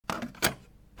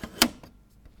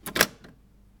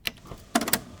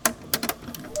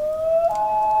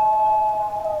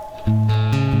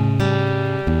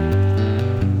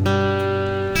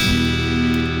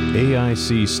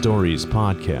AIC Stories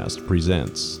podcast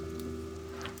presents.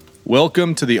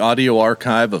 Welcome to the audio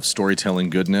archive of storytelling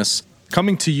goodness,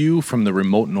 coming to you from the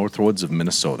remote Northwoods of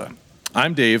Minnesota.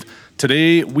 I'm Dave.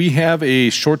 Today we have a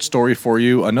short story for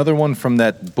you, another one from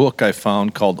that book I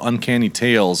found called Uncanny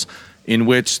Tales, in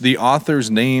which the authors'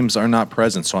 names are not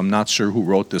present, so I'm not sure who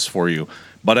wrote this for you,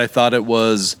 but I thought it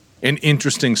was an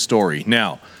interesting story.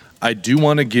 Now, I do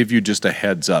want to give you just a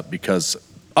heads up, because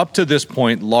up to this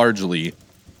point, largely,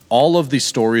 all of the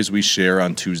stories we share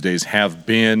on Tuesdays have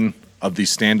been of the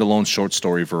standalone short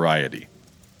story variety.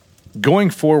 Going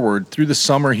forward, through the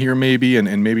summer here maybe,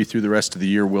 and maybe through the rest of the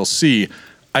year, we'll see,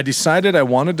 I decided I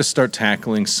wanted to start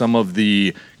tackling some of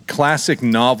the classic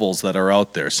novels that are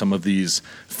out there, some of these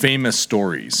famous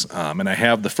stories. And I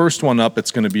have the first one up.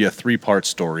 It's going to be a 3-part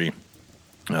story,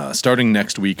 starting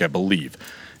next week, I believe.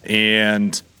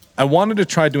 And I wanted to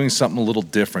try doing something a little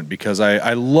different because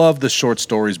I love the short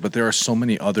stories, but there are so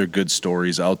many other good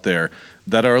stories out there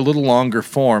that are a little longer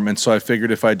form, and so I figured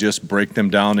if I just break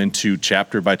them down into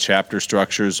chapter-by-chapter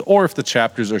structures, or if the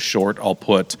chapters are short, I'll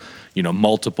put,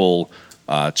 multiple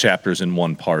chapters in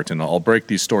one part, and I'll break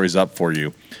these stories up for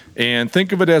you. And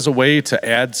think of it as a way to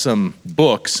add some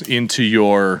books into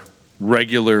your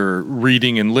regular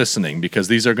reading and listening, because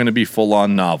these are going to be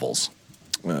full-on novels.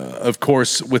 Of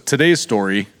course, with today's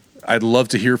story, I'd love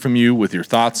to hear from you with your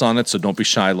thoughts on it, so don't be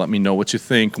shy. Let me know what you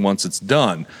think once it's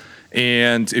done.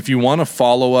 And if you want to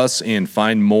follow us and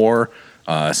find more,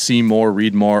 see more,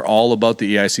 read more, all about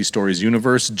the AIC Stories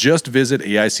universe, just visit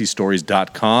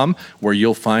AICstories.com, where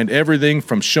you'll find everything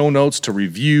from show notes to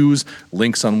reviews,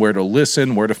 links on where to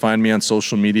listen, where to find me on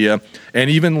social media, and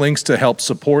even links to help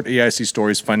support AIC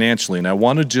Stories financially. And I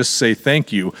want to just say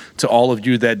thank you to all of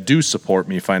you that do support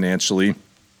me financially.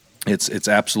 It's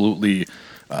absolutely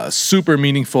super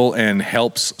meaningful and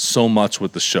helps so much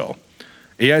with the show.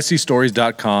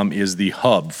 AICstories.com is the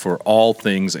hub for all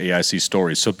things AIC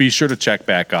Stories, so be sure to check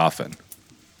back often.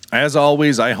 As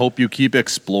always, I hope you keep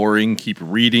exploring, keep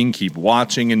reading, keep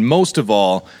watching, and most of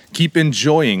all, keep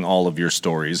enjoying all of your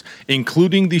stories,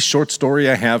 including the short story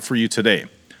I have for you today.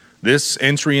 This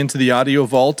entry into the audio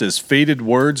vault is Faded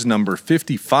Words number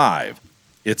 55.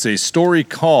 It's a story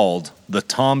called The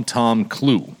Tom Tom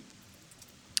Clue.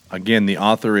 Again, the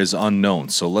author is unknown,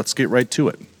 so let's get right to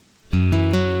it.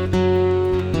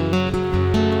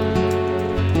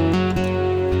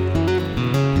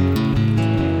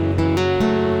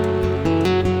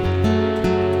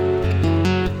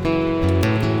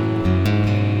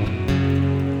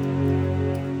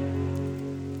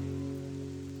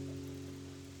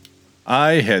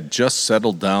 I had just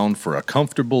settled down for a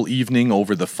comfortable evening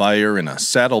over the fire in a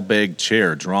saddlebag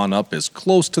chair drawn up as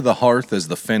close to the hearth as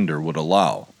the fender would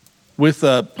allow, with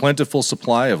a plentiful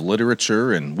supply of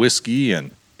literature and whiskey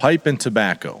and pipe and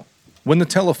tobacco, when the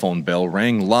telephone bell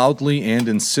rang loudly and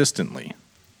insistently.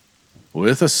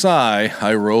 With a sigh,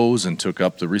 I rose and took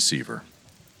up the receiver.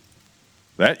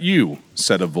 "That you?"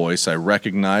 said a voice I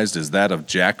recognized as that of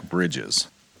Jack Bridges.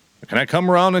 "Can I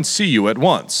come around and see you at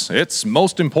once? It's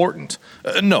most important."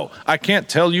 No, I can't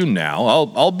tell you now.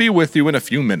 I'll be with you in a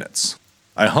few minutes."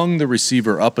 I hung the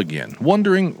receiver up again,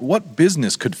 wondering what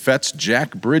business could fetch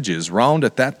Jack Bridges round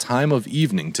at that time of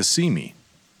evening to see me.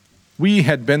 We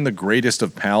had been the greatest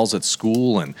of pals at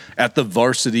school and at the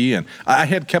varsity, and I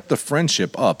had kept the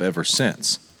friendship up ever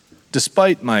since,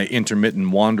 despite my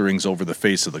intermittent wanderings over the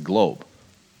face of the globe.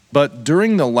 But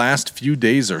during the last few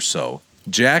days or so,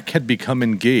 Jack had become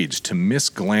engaged to Miss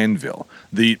Glanville,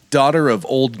 the daughter of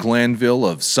old Glanville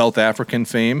of South African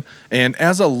fame, and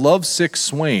as a lovesick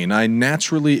swain, I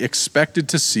naturally expected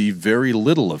to see very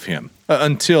little of him,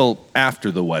 until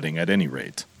after the wedding at any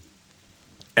rate.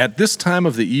 At this time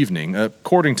of the evening,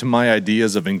 according to my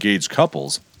ideas of engaged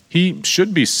couples, he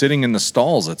should be sitting in the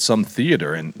stalls at some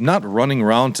theater and not running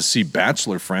around to see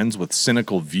bachelor friends with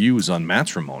cynical views on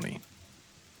matrimony.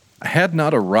 I had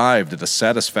not arrived at a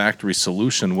satisfactory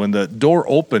solution when the door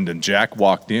opened and Jack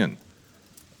walked in.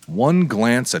 One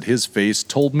glance at his face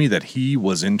told me that he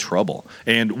was in trouble,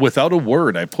 and without a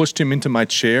word I pushed him into my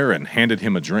chair and handed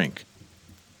him a drink.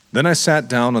 Then I sat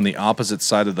down on the opposite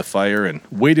side of the fire and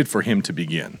waited for him to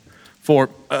begin, for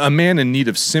a man in need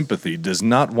of sympathy does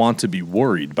not want to be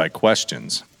worried by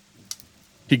questions.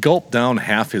 He gulped down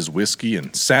half his whiskey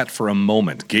and sat for a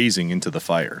moment gazing into the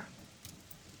fire.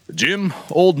 "Jim,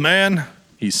 old man,"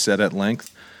 he said at length,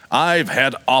 "I've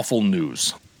had awful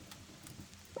news."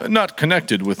 "Not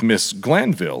connected with Miss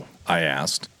Glanville?" I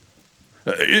asked.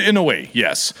 In a way,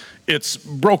 yes. It's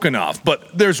broken off,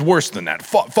 but there's worse than that,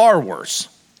 far worse.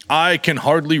 I can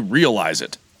hardly realize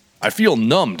it. I feel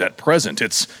numbed at present.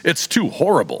 It's too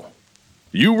horrible."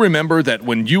 You remember that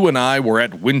when you and I were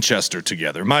at Winchester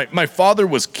together, my father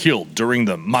was killed during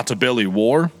the Matabele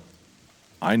War?"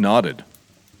 I nodded.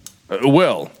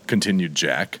 "Well," continued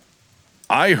Jack,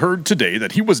 "I heard today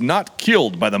that he was not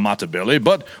killed by the Matabele,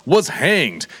 but was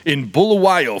hanged in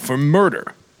Bulawayo for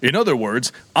murder. In other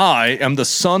words, I am the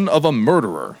son of a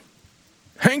murderer."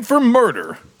 "Hanged for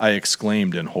murder?" I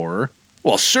exclaimed in horror.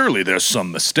 "Well, surely there's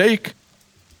some mistake."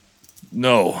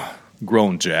 "No,"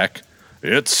 groaned Jack.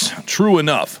 "It's true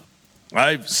enough.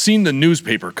 I've seen the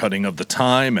newspaper cutting of the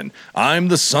time, and I'm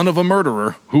the son of a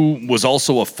murderer who was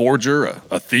also a forger,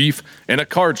 a thief, and a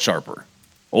card sharper.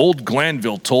 Old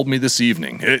Glanville told me this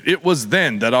evening. It was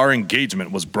then that our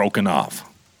engagement was broken off."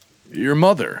 "Your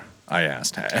mother?" I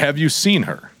asked. "Have you seen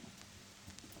her?"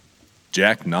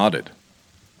 Jack nodded.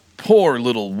 "Poor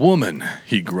little woman,"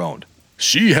 he groaned.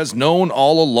 "She has known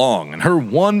all along, and her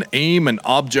one aim and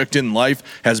object in life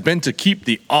has been to keep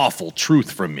the awful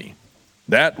truth from me.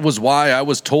 That was why I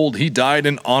was told he died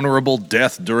an honorable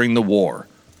death during the war.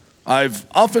 I've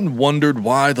often wondered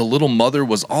why the little mother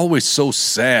was always so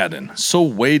sad and so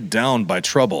weighed down by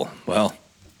trouble. Well,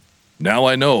 now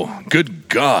I know, good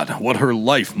God, what her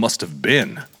life must have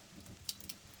been."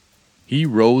 He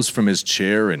rose from his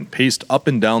chair and paced up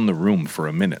and down the room for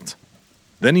a minute.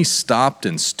 Then he stopped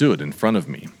and stood in front of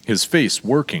me, his face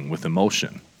working with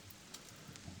emotion.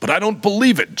 "But I don't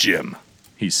believe it, Jim,"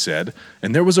 he said,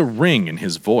 and there was a ring in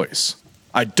his voice.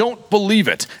 "I don't believe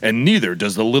it, and neither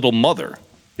does the little mother.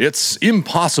 It's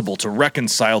impossible to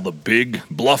reconcile the big,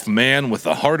 bluff man with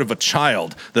the heart of a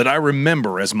child that I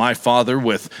remember as my father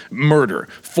with murder,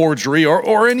 forgery,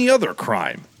 or any other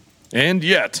crime. And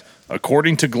yet,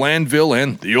 according to Glanville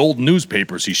and the old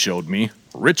newspapers he showed me,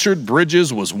 Richard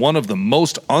Bridges was one of the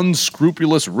most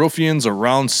unscrupulous ruffians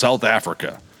around South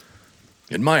Africa.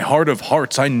 In my heart of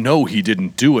hearts, I know he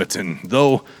didn't do it, and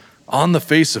though on the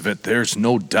face of it there's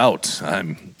no doubt,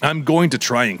 I'm going to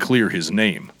try and clear his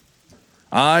name.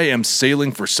 I am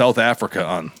sailing for South Africa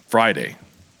on Friday."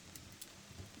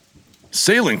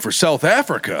 "Sailing for South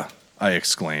Africa?" I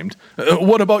exclaimed.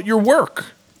 "What about your work?"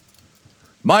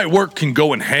 "My work can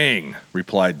go and hang,"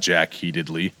 replied Jack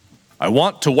heatedly. "I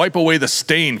want to wipe away the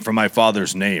stain from my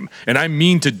father's name, and I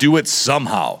mean to do it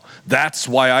somehow. That's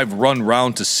why I've run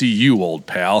round to see you, old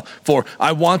pal, for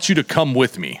I want you to come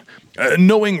with me.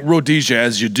 Knowing Rhodesia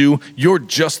as you do, you're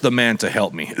just the man to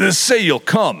help me. Say you'll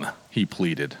come," he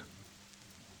pleaded.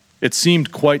 It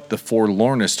seemed quite the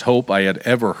forlornest hope I had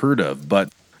ever heard of,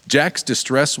 but Jack's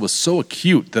distress was so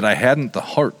acute that I hadn't the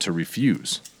heart to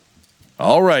refuse.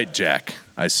 "All right, Jack,"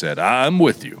 I said, "I'm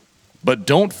with you. But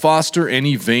don't foster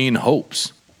any vain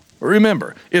hopes.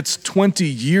 Remember, it's 20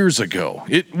 years ago.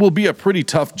 It will be a pretty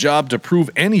tough job to prove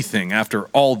anything after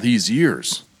all these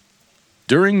years."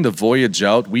 During the voyage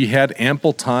out, we had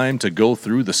ample time to go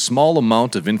through the small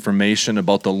amount of information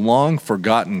about the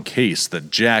long-forgotten case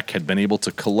that Jack had been able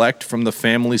to collect from the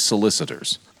family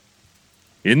solicitors.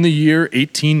 In the year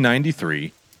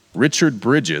 1893, Richard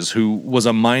Bridges, who was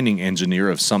a mining engineer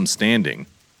of some standing,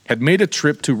 had made a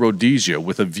trip to Rhodesia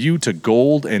with a view to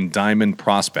gold and diamond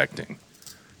prospecting.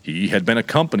 He had been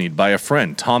accompanied by a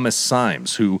friend, Thomas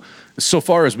Symes, who, so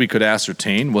far as we could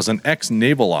ascertain, was an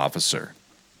ex-naval officer.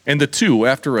 And the two,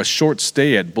 after a short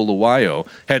stay at Bulawayo,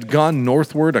 had gone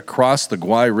northward across the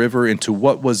Guai River into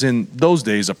what was in those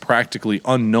days a practically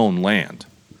unknown land.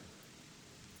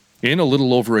 In a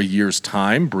little over a year's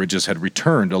time, Bridges had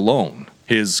returned alone,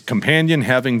 his companion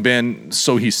having been,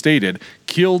 so he stated,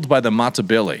 killed by the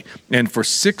Matabele, and for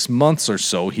 6 months or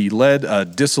so he led a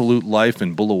dissolute life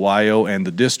in Bulawayo and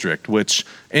the district, which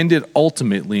ended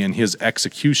ultimately in his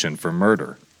execution for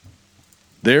murder.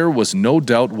 There was no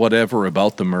doubt whatever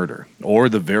about the murder, or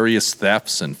the various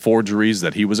thefts and forgeries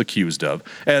that he was accused of,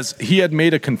 as he had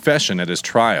made a confession at his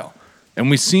trial, and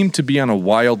we seemed to be on a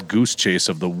wild goose chase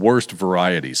of the worst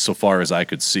varieties, so far as I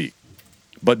could see.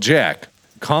 But Jack,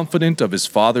 confident of his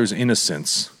father's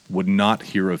innocence, would not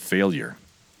hear of failure.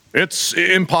 "It's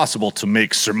impossible to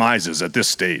make surmises at this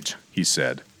stage," he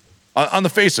said. "On the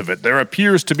face of it, there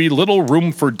appears to be little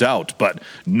room for doubt, but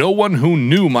no one who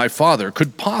knew my father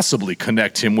could possibly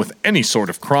connect him with any sort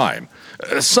of crime.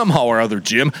 Somehow or other,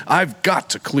 Jim, I've got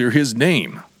to clear his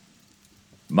name."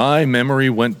 My memory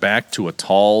went back to a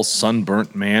tall,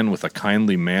 sunburnt man with a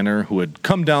kindly manner who had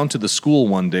come down to the school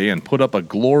one day and put up a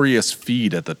glorious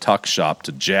feed at the tuck shop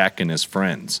to Jack and his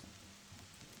friends.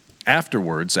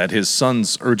 Afterwards, at his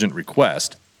son's urgent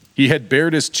request, he had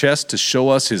bared his chest to show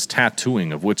us his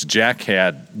tattooing, of which Jack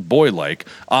had, boy-like,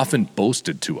 often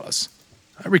boasted to us.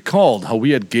 I recalled how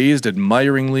we had gazed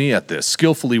admiringly at the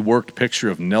skillfully worked picture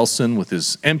of Nelson with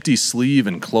his empty sleeve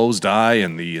and closed eye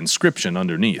and the inscription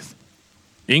underneath.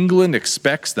 England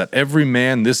expects that every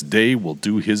man this day will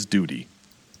do his duty.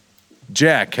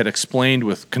 Jack had explained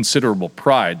with considerable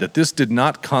pride that this did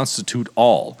not constitute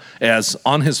all, as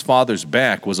on his father's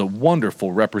back was a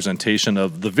wonderful representation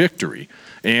of the victory,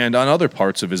 and on other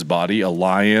parts of his body a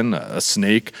lion, a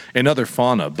snake, and other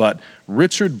fauna, but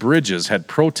Richard Bridges had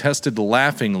protested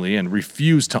laughingly and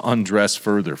refused to undress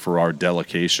further for our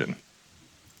delectation.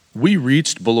 We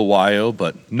reached Bulawayo,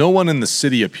 but no one in the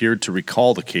city appeared to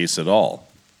recall the case at all.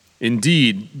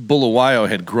 Indeed, Bulawayo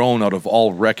had grown out of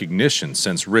all recognition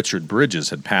since Richard Bridges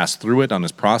had passed through it on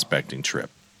his prospecting trip.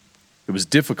 It was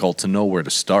difficult to know where to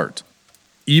start.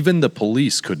 Even the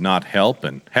police could not help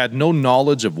and had no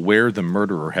knowledge of where the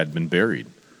murderer had been buried.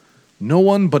 No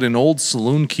one but an old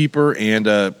saloon keeper and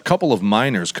a couple of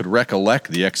miners could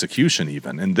recollect the execution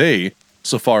even, and they,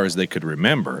 so far as they could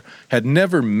remember, had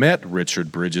never met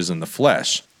Richard Bridges in the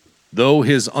flesh, though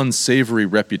his unsavory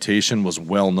reputation was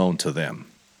well known to them.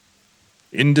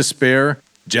 In despair,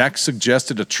 Jack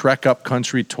suggested a trek up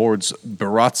country towards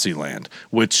Barotseland,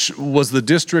 which was the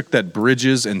district that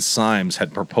Bridges and Symes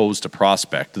had proposed to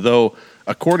prospect, though,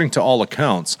 according to all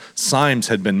accounts, Symes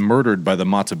had been murdered by the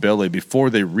Matabele before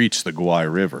they reached the Guai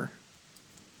River.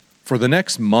 For the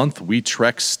next month, we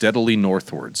trekked steadily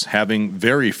northwards, having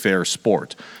very fair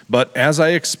sport, but as I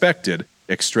expected,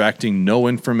 extracting no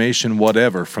information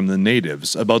whatever from the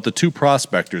natives about the two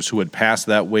prospectors who had passed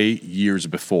that way years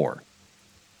before.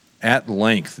 At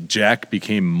length, Jack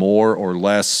became more or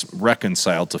less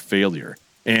reconciled to failure,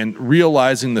 and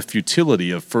realizing the futility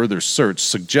of further search,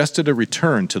 suggested a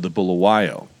return to the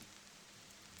Bulawayo.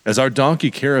 As our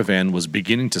donkey caravan was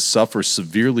beginning to suffer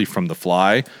severely from the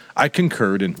fly, I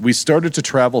concurred, and we started to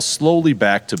travel slowly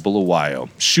back to Bulawayo,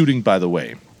 shooting by the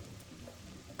way.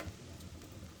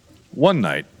 One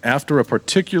night, after a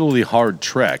particularly hard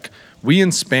trek, we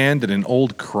inspanned in an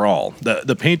old kraal,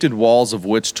 the painted walls of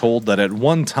which told that at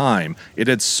one time it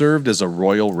had served as a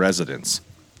royal residence.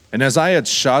 And as I had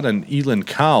shot an eland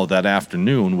cow that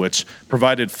afternoon, which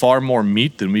provided far more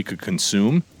meat than we could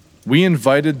consume, we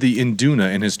invited the Induna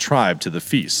and his tribe to the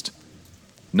feast.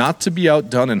 Not to be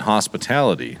outdone in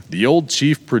hospitality, the old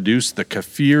chief produced the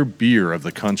Kafir beer of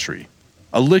the country,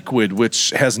 a liquid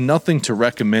which has nothing to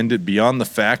recommend it beyond the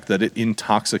fact that it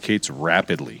intoxicates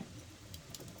rapidly.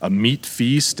 A meat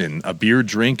feast and a beer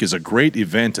drink is a great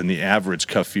event in the average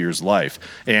Kafir's life,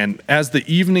 and as the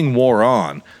evening wore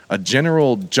on, a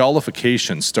general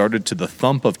jollification started to the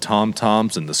thump of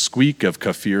tom-toms and the squeak of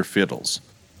Kafir fiddles.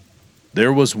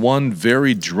 There was one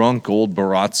very drunk old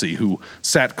Barotse who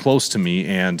sat close to me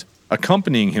and,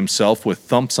 accompanying himself with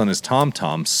thumps on his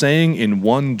tom-tom, sang in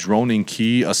one droning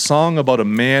key a song about a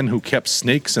man who kept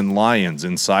snakes and lions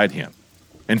inside him,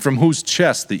 and from whose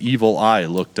chest the evil eye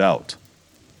looked out.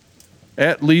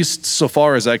 At least, so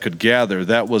far as I could gather,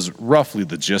 that was roughly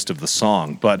the gist of the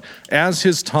song, but as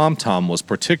his tom-tom was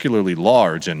particularly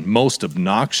large and most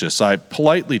obnoxious, I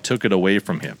politely took it away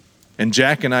from him, and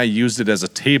Jack and I used it as a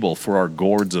table for our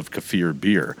gourds of Kafir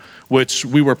beer, which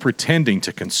we were pretending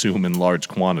to consume in large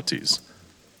quantities.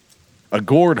 A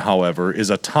gourd, however, is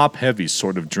a top-heavy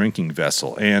sort of drinking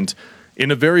vessel, and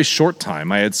in a very short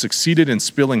time I had succeeded in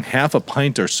spilling half a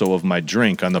pint or so of my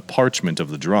drink on the parchment of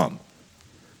the drum.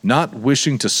 Not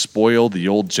wishing to spoil the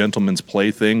old gentleman's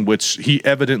plaything, which he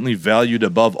evidently valued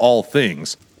above all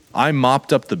things, I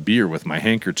mopped up the beer with my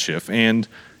handkerchief and,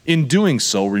 in doing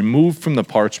so, removed from the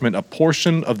parchment a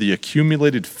portion of the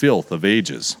accumulated filth of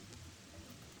ages.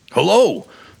 "Hello,"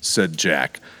 said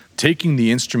Jack, taking the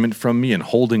instrument from me and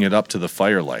holding it up to the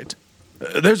firelight.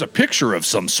 "There's a picture of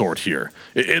some sort here.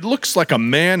 It looks like a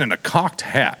man in a cocked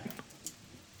hat."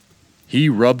 He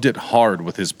rubbed it hard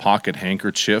with his pocket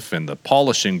handkerchief, and the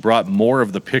polishing brought more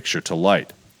of the picture to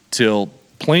light, till,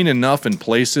 plain enough in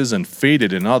places and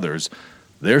faded in others,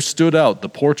 there stood out the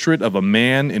portrait of a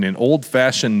man in an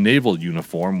old-fashioned naval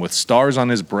uniform with stars on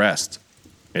his breast,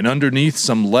 and underneath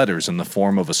some letters in the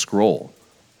form of a scroll.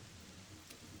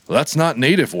 "That's not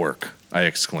native work," I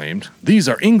exclaimed. "These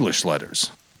are English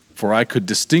letters," for I could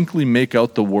distinctly make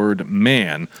out the word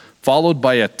man, followed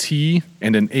by a T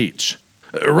and an H.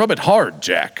 "Rub it hard,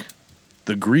 Jack."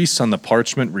 The grease on the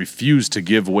parchment refused to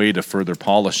give way to further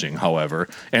polishing, however,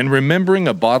 and remembering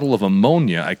a bottle of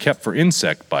ammonia I kept for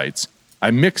insect bites,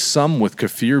 I mixed some with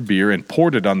Kafir beer and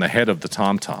poured it on the head of the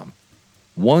tom-tom.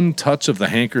 One touch of the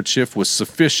handkerchief was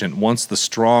sufficient once the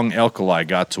strong alkali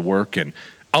got to work, and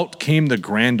out came the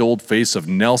grand old face of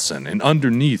Nelson, and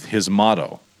underneath his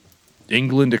motto,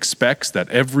 "England expects that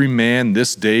every man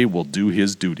this day will do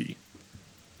his duty."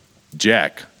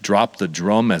 Jack dropped the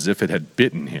drum as if it had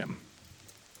bitten him.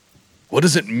 "What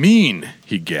does it mean?"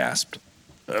 he gasped.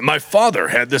 My father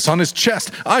had this on his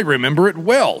chest. I remember it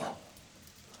well."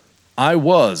 I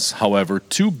was, however,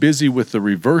 too busy with the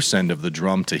reverse end of the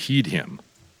drum to heed him.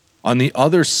 On the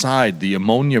other side, the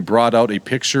ammonia brought out a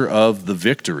picture of the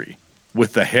Victory,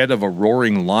 with the head of a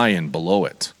roaring lion below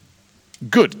it.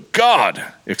 "Good God!"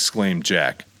 exclaimed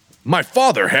Jack. "My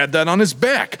father had that on his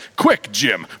back. Quick,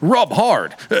 Jim, rub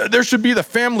hard. There should be the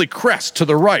family crest to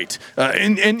the right,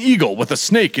 an eagle with a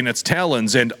snake in its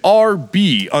talons, and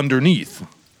RB underneath."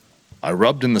 I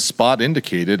rubbed in the spot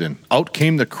indicated, and out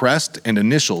came the crest and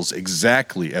initials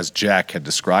exactly as Jack had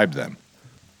described them.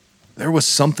 There was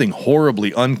something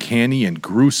horribly uncanny and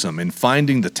gruesome in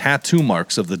finding the tattoo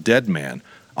marks of the dead man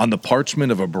on the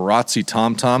parchment of a Barotse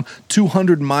tom-tom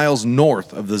 200 miles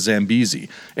north of the Zambezi,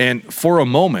 and for a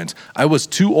moment I was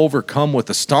too overcome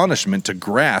with astonishment to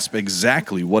grasp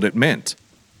exactly what it meant.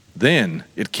 Then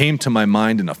it came to my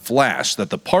mind in a flash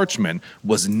that the parchment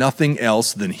was nothing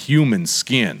else than human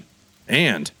skin,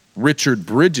 and Richard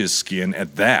Bridges' skin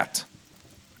at that.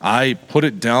 I put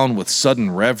it down with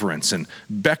sudden reverence and,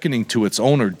 beckoning to its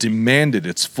owner, demanded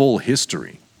its full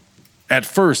history. At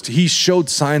first, he showed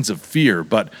signs of fear,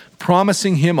 but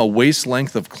promising him a waist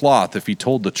length of cloth if he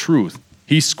told the truth,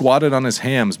 he squatted on his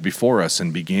hams before us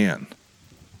and began.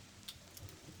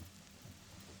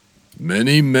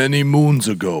 "Many, many moons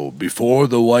ago, before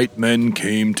the white men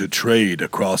came to trade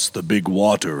across the big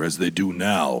water as they do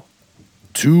now,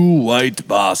 2 white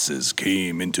bosses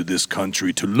came into this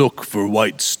country to look for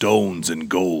white stones and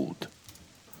gold.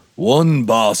 One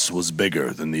boss was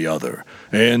bigger than the other,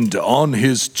 and on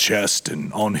his chest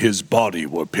and on his body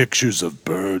were pictures of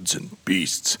birds and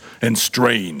beasts and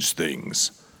strange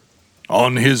things.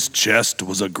 On his chest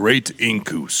was a great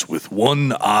incus with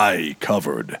one eye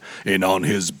covered, and on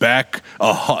his back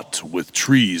a hut with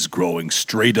trees growing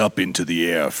straight up into the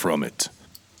air from it.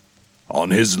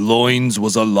 On his loins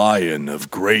was a lion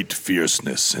of great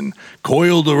fierceness, and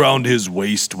coiled around his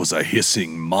waist was a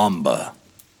hissing mamba.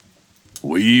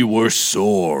 We were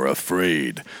sore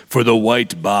afraid, for the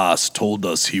white boss told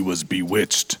us he was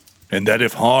bewitched, and that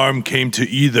if harm came to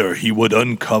either, he would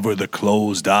uncover the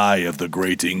closed eye of the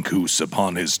great incus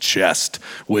upon his chest,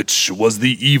 which was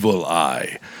the evil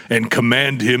eye, and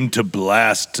command him to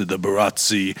blast the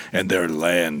Barotse and their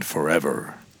land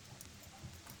forever.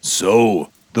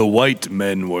 So the white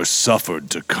men were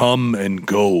suffered to come and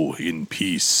go in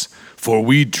peace, for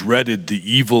we dreaded the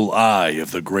evil eye of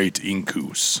the great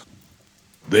incus.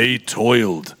 They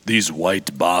toiled, these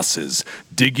white bosses,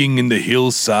 digging in the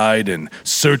hillside and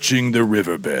searching the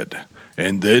riverbed.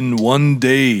 And then one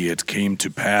day it came to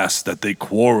pass that they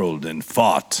quarreled and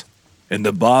fought, and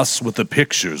the boss with the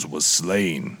pictures was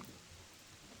slain.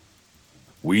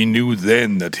 We knew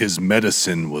then that his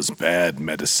medicine was bad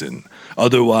medicine.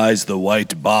 Otherwise the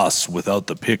white boss without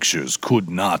the pictures could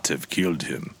not have killed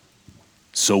him.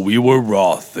 So we were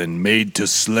wroth and made to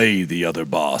slay the other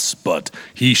boss, but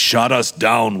he shot us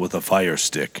down with a fire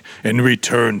stick and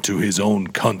returned to his own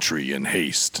country in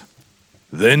haste.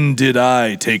 Then did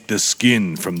I take the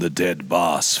skin from the dead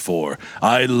boss, for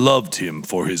I loved him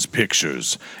for his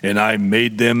pictures, and I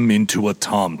made them into a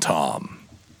tom-tom.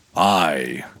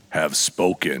 I have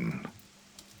spoken."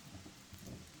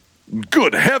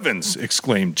 "Good heavens!"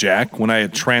 exclaimed Jack when I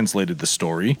had translated the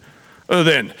story.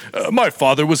 Then my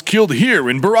father was killed here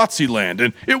in Barotse land,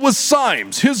 and it was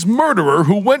Symes, his murderer,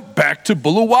 who went back to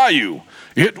Bulawayo.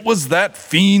 It was that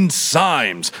fiend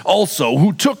Symes, also,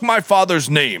 who took my father's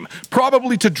name,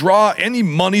 probably to draw any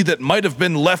money that might have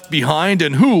been left behind,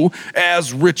 and who,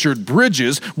 as Richard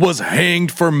Bridges, was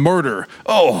hanged for murder.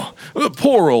 Oh,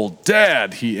 poor old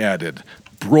Dad," he added,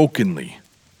 brokenly.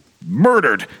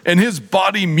 "Murdered, and his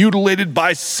body mutilated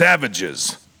by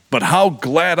savages. But how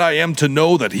glad I am to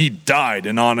know that he died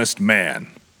an honest man."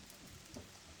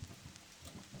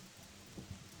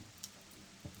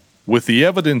 With the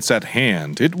evidence at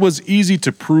hand, it was easy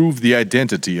to prove the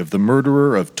identity of the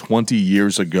murderer of 20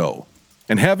 years ago.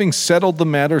 And having settled the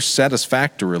matter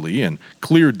satisfactorily and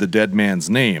cleared the dead man's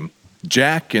name,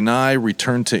 Jack and I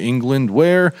returned to England,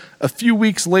 where, a few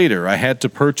weeks later, I had to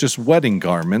purchase wedding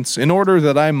garments in order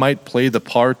that I might play the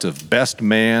part of best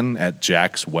man at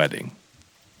Jack's wedding.